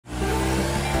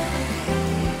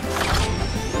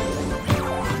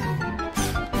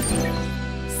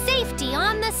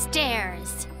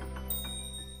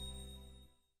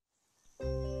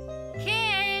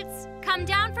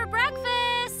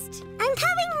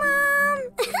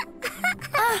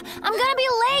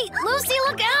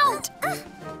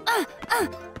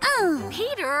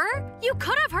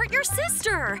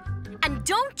faster! And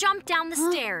don't jump down the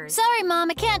stairs. Sorry,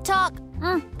 Mom, I can't talk.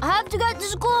 I have to get to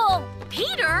school.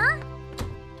 Peter!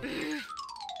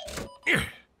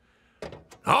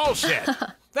 All set.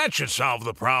 That should solve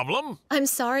the problem. I'm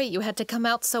sorry you had to come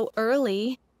out so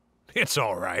early. It's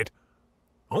all right.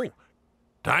 Oh,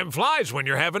 time flies when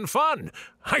you're having fun.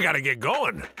 I gotta get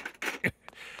going.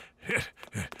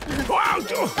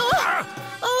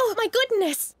 Oh, my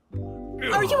goodness!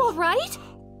 Are you all right?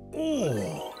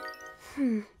 Oh.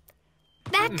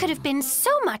 That could have been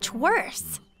so much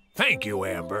worse. Thank you,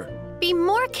 Amber. Be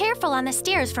more careful on the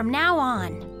stairs from now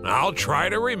on. I'll try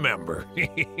to remember.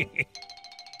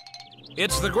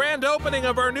 It's the grand opening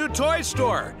of our new toy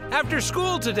store after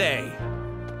school today.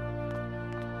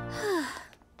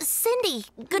 Cindy,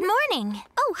 good morning.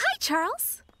 Oh, hi,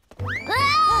 Charles.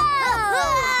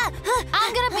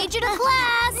 I'm gonna beat you to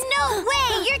class. No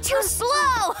way, you're too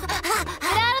slow. Get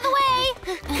out of the way.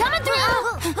 Coming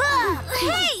through.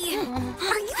 Hey!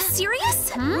 Are you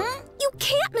serious? You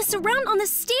can't mess around on the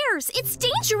stairs. It's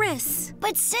dangerous.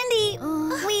 But Cindy,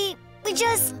 we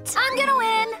just... I'm gonna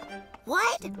win.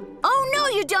 What? Oh, no,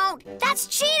 you don't. That's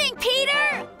cheating,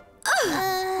 Peter.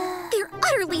 They're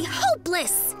utterly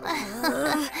hopeless.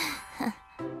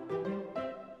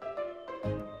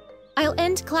 I'll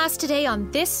end class today on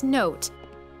this note.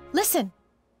 Listen,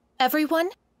 everyone,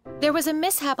 there was a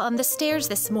mishap on the stairs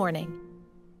this morning.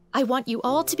 I want you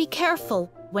all to be careful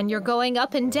when you're going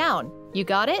up and down. You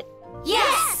got it?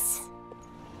 Yes!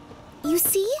 You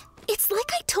see? It's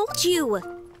like I told you.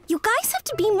 You guys have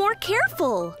to be more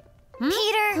careful.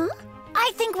 Peter,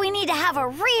 I think we need to have a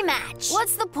rematch.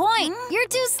 What's the point? You're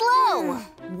too slow.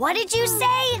 What did you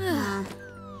say?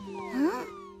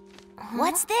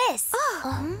 What's this?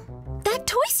 That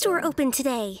toy store opened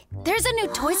today. There's a new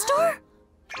toy store?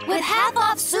 With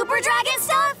half-off Super Dragon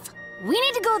stuff? We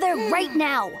need to go there right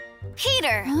now.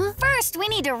 Peter, first we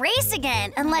need to race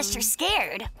again, unless you're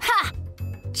scared. Ha!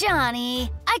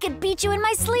 Johnny, I could beat you in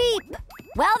my sleep.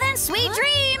 Well then, sweet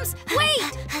dreams. Wait,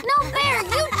 no fair,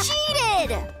 you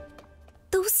cheated.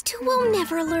 Those two will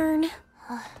never learn.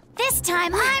 This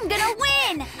time I'm gonna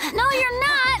win. No, you're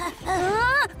not.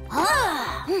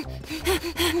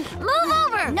 Move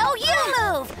over. No, you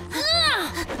move.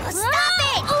 Stop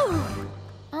it.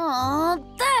 Oh,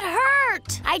 that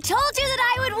hurt. I told you that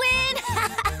I would win.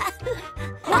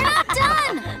 We're not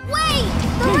done. Wait,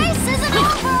 the race isn't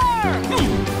over.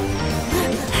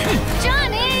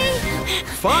 Johnny.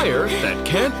 Fire that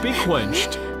can't be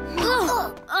quenched.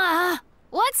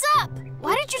 What's up?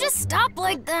 Why did you just stop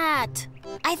like that?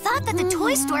 I thought that the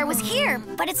toy store was here,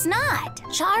 but it's not.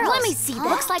 Charles, let me see.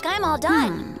 Looks like I'm all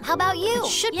done. How about you? It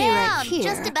should be right here.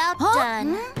 Just about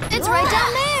done. It's right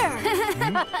down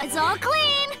there. It's all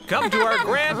clean. Come to our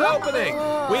grand opening.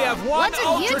 We have one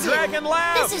Ultra Dragon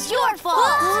left. This is your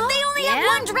fault. They only have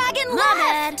one dragon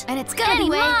left. And it's gonna be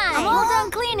mine. I'm all done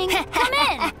cleaning. Come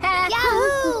in.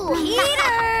 Yahoo!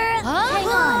 Peter! Hang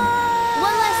on.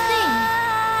 One last thing.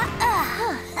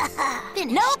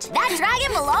 Nope, that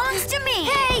dragon belongs to me.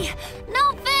 Hey,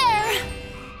 no fair.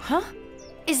 Huh?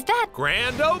 Is that...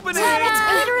 Grand opening! It's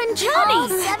Peter and Johnny! All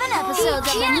 7 episodes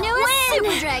of the newest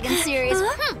Super Dragon series.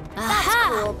 That's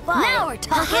cool, but... Now we're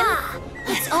talking.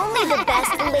 It's only the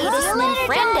best, latest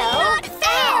Ninfrendo. Not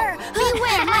fair!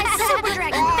 Beware my Super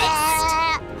Dragon fist!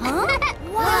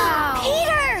 Wow!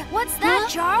 Peter! What's that,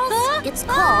 Charles? It's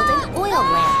called an oil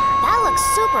lamp. That looks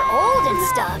super old and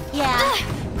stuff. Yeah.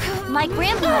 My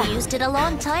grandpa used it a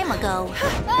long time ago.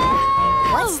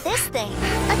 What's this thing?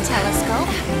 A telescope?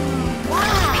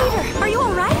 Wow! Peter, are you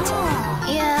all right?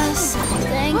 Yes,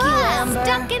 thank you, Amber.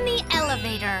 Stuck in the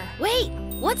elevator. Wait,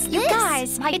 what's this? You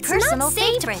guys, my it's personal not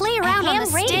safe favorite. to play around on the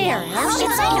stairs.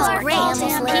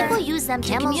 It's great. People use them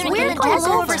to communicate. We're going to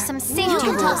go over some safety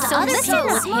rules. So listen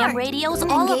with ham radios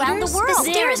all around the world.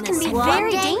 The stairs can be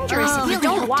very dangerous if you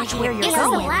don't watch where you're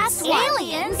going.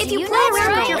 Aliens? If you play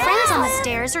around with your friends on the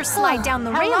stairs or slide down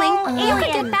the railing, you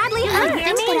could get badly hurt.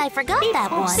 But I forgot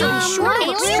that one. So be sure to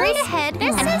look straight ahead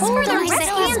and hold on to the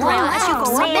handrail as you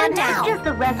go up and down.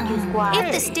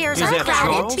 If the stairs are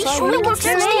crowded, be sure to work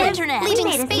through the internet,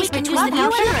 leaving space between you and the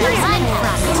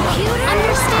computer.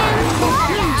 Understand?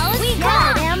 Yeah, we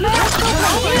got it, Amber. Let's go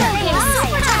play here.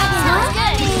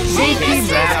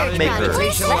 Maker.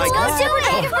 Let's go Super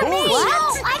Dragon for me.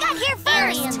 What? I got here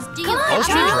first. Come on,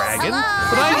 Ultra Charles. Dragon?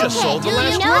 But I just sold the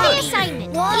last You know one. the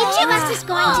assignment. Each of us is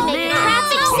going to make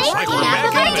traffic safety out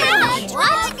of our town.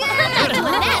 What? I'm not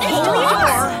doing that. It's too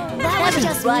hard. That's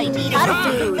just what we needed to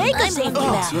do. Make a safety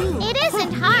map. It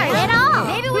isn't hard at all.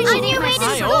 Maybe we should erase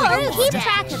the school. Keep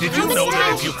track of Did you know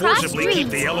that if you forcibly keep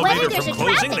the elevator from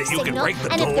closing, that you can break the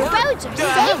door? And if the roads are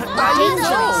safe or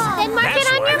dangerous, then mark it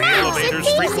on your That's why the map. elevator's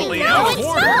It's frequently easy. out No, of it's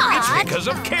order. not. It's because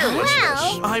of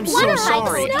carelessness. I'm One so of my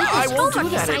sorry. I won't do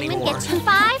that assignment anymore. gets you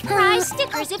 5 prize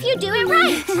stickers if you do it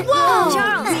right. Whoa!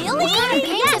 Charles, really?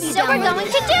 Yes, so we're going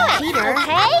to do it. Peter,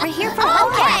 okay? We're here for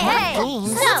homework.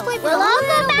 So, we'll all go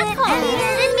back home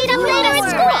and meet up later at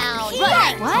school.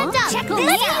 Right. What? Check this out.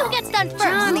 Let's see who gets done first.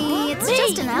 Johnny, it's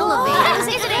just an elevator. Is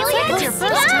it alien? It's your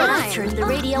first time. Turn the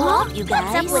radio off, you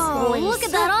guys. What's up with boys? Look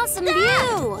at that awesome view.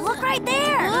 Look right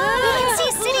there. You can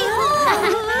see City Hall. I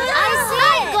see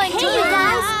it. I'm going to you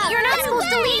guys. You're not supposed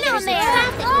to lean on there.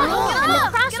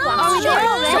 Are we there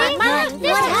already?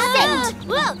 What happened?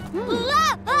 Do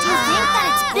you think that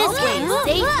it's this way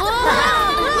safe?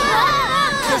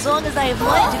 As long as I have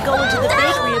money to go into the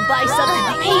bakery and buy something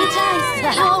to eat.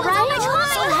 You all right?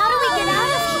 So how do we get out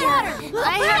of here?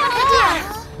 I have an idea.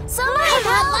 Somebody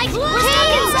got like stuck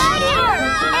inside here.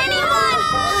 Anyone?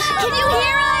 Can you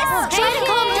hear us? Try to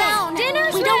calm down.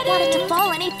 We don't want it to fall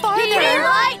any farther.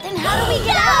 Right? Then how do we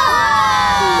get out?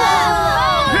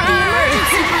 The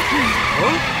emergency button.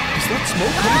 Huh? Is that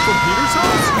smoke coming from Peter's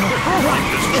house? I'm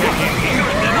just checking here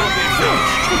and then I'll be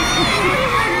finished.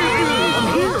 I'm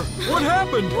here. What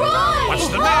happened? What's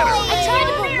the matter? I tried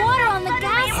to put water on the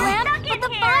gas lamp, but the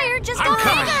fire just I'm got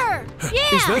coming. bigger.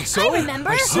 Yeah, Is that so? I remember.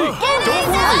 I see. Don't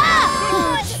worry.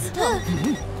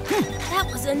 That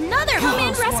was another Come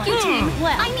in, rescue team.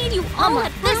 Well, I need you all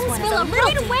at this one's Brownsville a little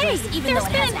right away. dangerous, even There's though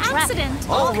it been an has traffic. accident.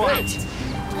 All right.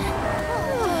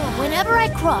 Whenever I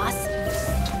cross,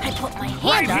 I put my hand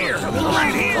Right up here, to make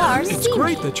right the here. cars It's see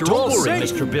great me. that you're all Don't worry,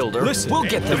 safe. Mr. Builder. Listen, We'll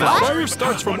get if them the out. fire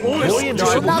starts from oil, Boy and I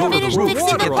will About go to the finished roof fixing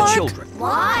to the get the park? children.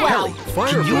 Why? Well, Fire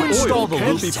can you from install oil the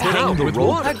can't roof be to put hang out the with rope?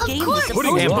 water. Our game was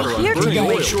Putting supposed to water be on here burning today.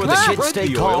 make sure the oil kids spread stay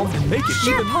the oil calm. and make it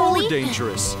Sure, even Polly. more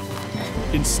dangerous.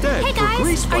 Instead, Hey, for guys,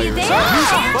 grease are you fires, there?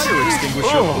 use a fire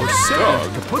extinguisher or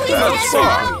sand to put them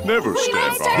outside. Never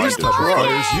stand behind These the type of fires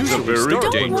fires. It's a usually very start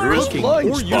when dangerous cooking blind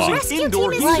or spot. using Rescue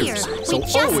indoor team is heaters, here. so We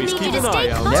just always need keep you an to stay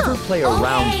eye out. calm. Never play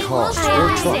around cars or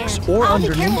trucks or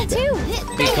underneath them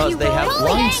because they have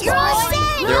blind spots.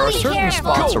 There are certain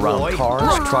spots around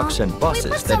cars, trucks, and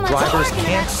buses that drivers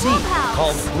can't see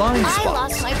called blind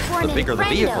spots. The bigger the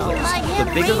vehicle is, the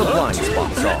bigger the blind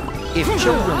spots are. If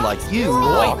children like you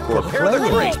walk or play in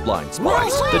these blind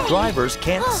spots, the drivers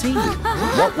can't see you.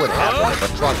 What would happen if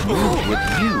a truck moved with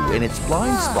you in its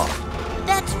blind spot?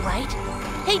 That's right.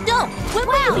 Hey, Dom, when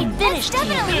will we be finished here?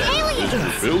 Definitely aliens. The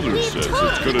builder says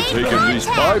it's gonna take at least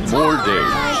 5 more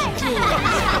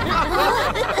days.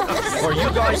 Are you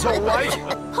guys all right?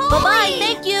 Bye-bye,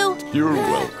 thank you. You're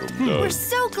welcome, We're Doug.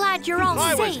 so glad you're all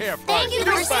safe. Thank you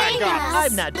for saving us.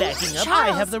 I'm not backing up.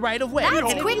 I have the right of way.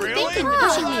 That's quick thinking,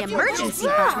 pushing the emergency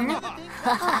button.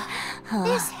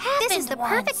 This is the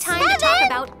perfect time to talk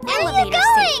about elevator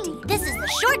safety. This is the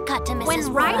shortcut to Mrs.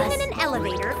 When riding Ross. in an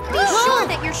elevator, be sure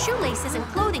that your shoelaces and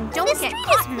clothing don't This get street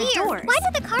caught is in the weird. doors. Why do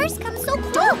the cars come so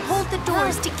close? Don't hold the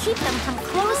doors to keep them from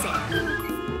closing.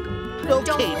 Don't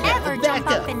Okay, ever now, jump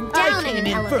back up and up. down I in came an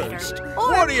in elevator. first. Or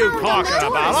What are you pound on the talking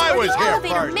about? doors I where was the here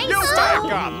elevator first. may You stop. back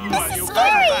up. This is You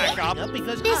scary. back up.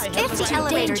 Because This I have if the the right of way.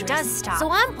 elevator does stop, So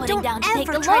I'm putting don't down to take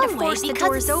ever the try to wrong way force the because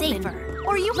doors it's open, safer.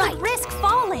 or you Right. could risk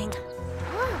falling.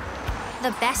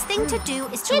 The best thing to do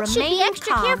is to Kids should remain be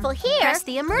extra calm, careful here press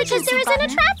the emergency because there isn't a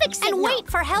button, traffic signal. and wait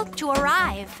for help to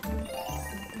arrive.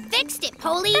 Fixed it,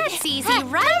 Poli. That's easy,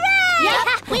 right? Yeah,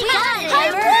 we got it.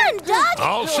 I won, Doug.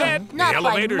 All set. Not The by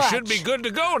elevator much. should be good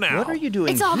to go now. What are you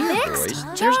doing It's all here, fixed.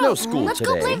 boys? There's no school Let's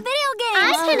go play today. video games.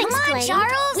 I can explain.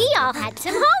 Charles. We all had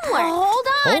some homework. Hold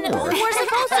on. Homework? We're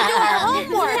supposed to do our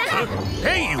homework.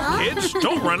 Hey, you kids,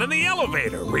 don't run in the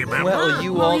elevator, remember? Well,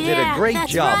 you all did a yeah, great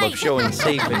that's job right. of showing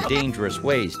safe and dangerous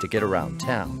ways to get around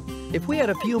town. If we had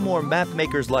a few more map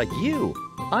makers like you,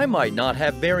 I might not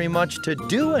have very much to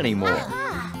do anymore.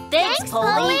 Thanks,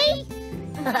 Poli.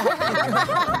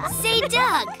 Say,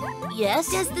 Doug, Yes?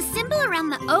 does the symbol around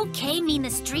the OK mean the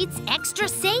street's extra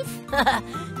safe?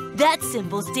 That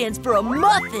symbol stands for a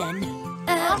muffin.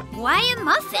 Why a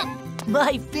muffin?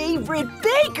 My favorite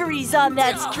bakery's on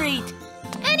that street.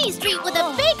 Any street with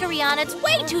a bakery on it's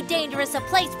way too dangerous a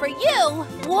place for you.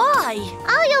 Why?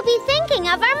 All you'll be thinking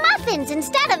of are muffins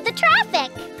instead of the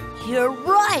traffic. You're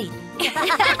right.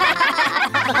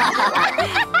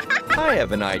 I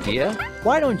have an idea.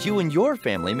 Why don't you and your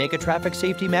family make a traffic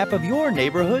safety map of your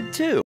neighborhood, too?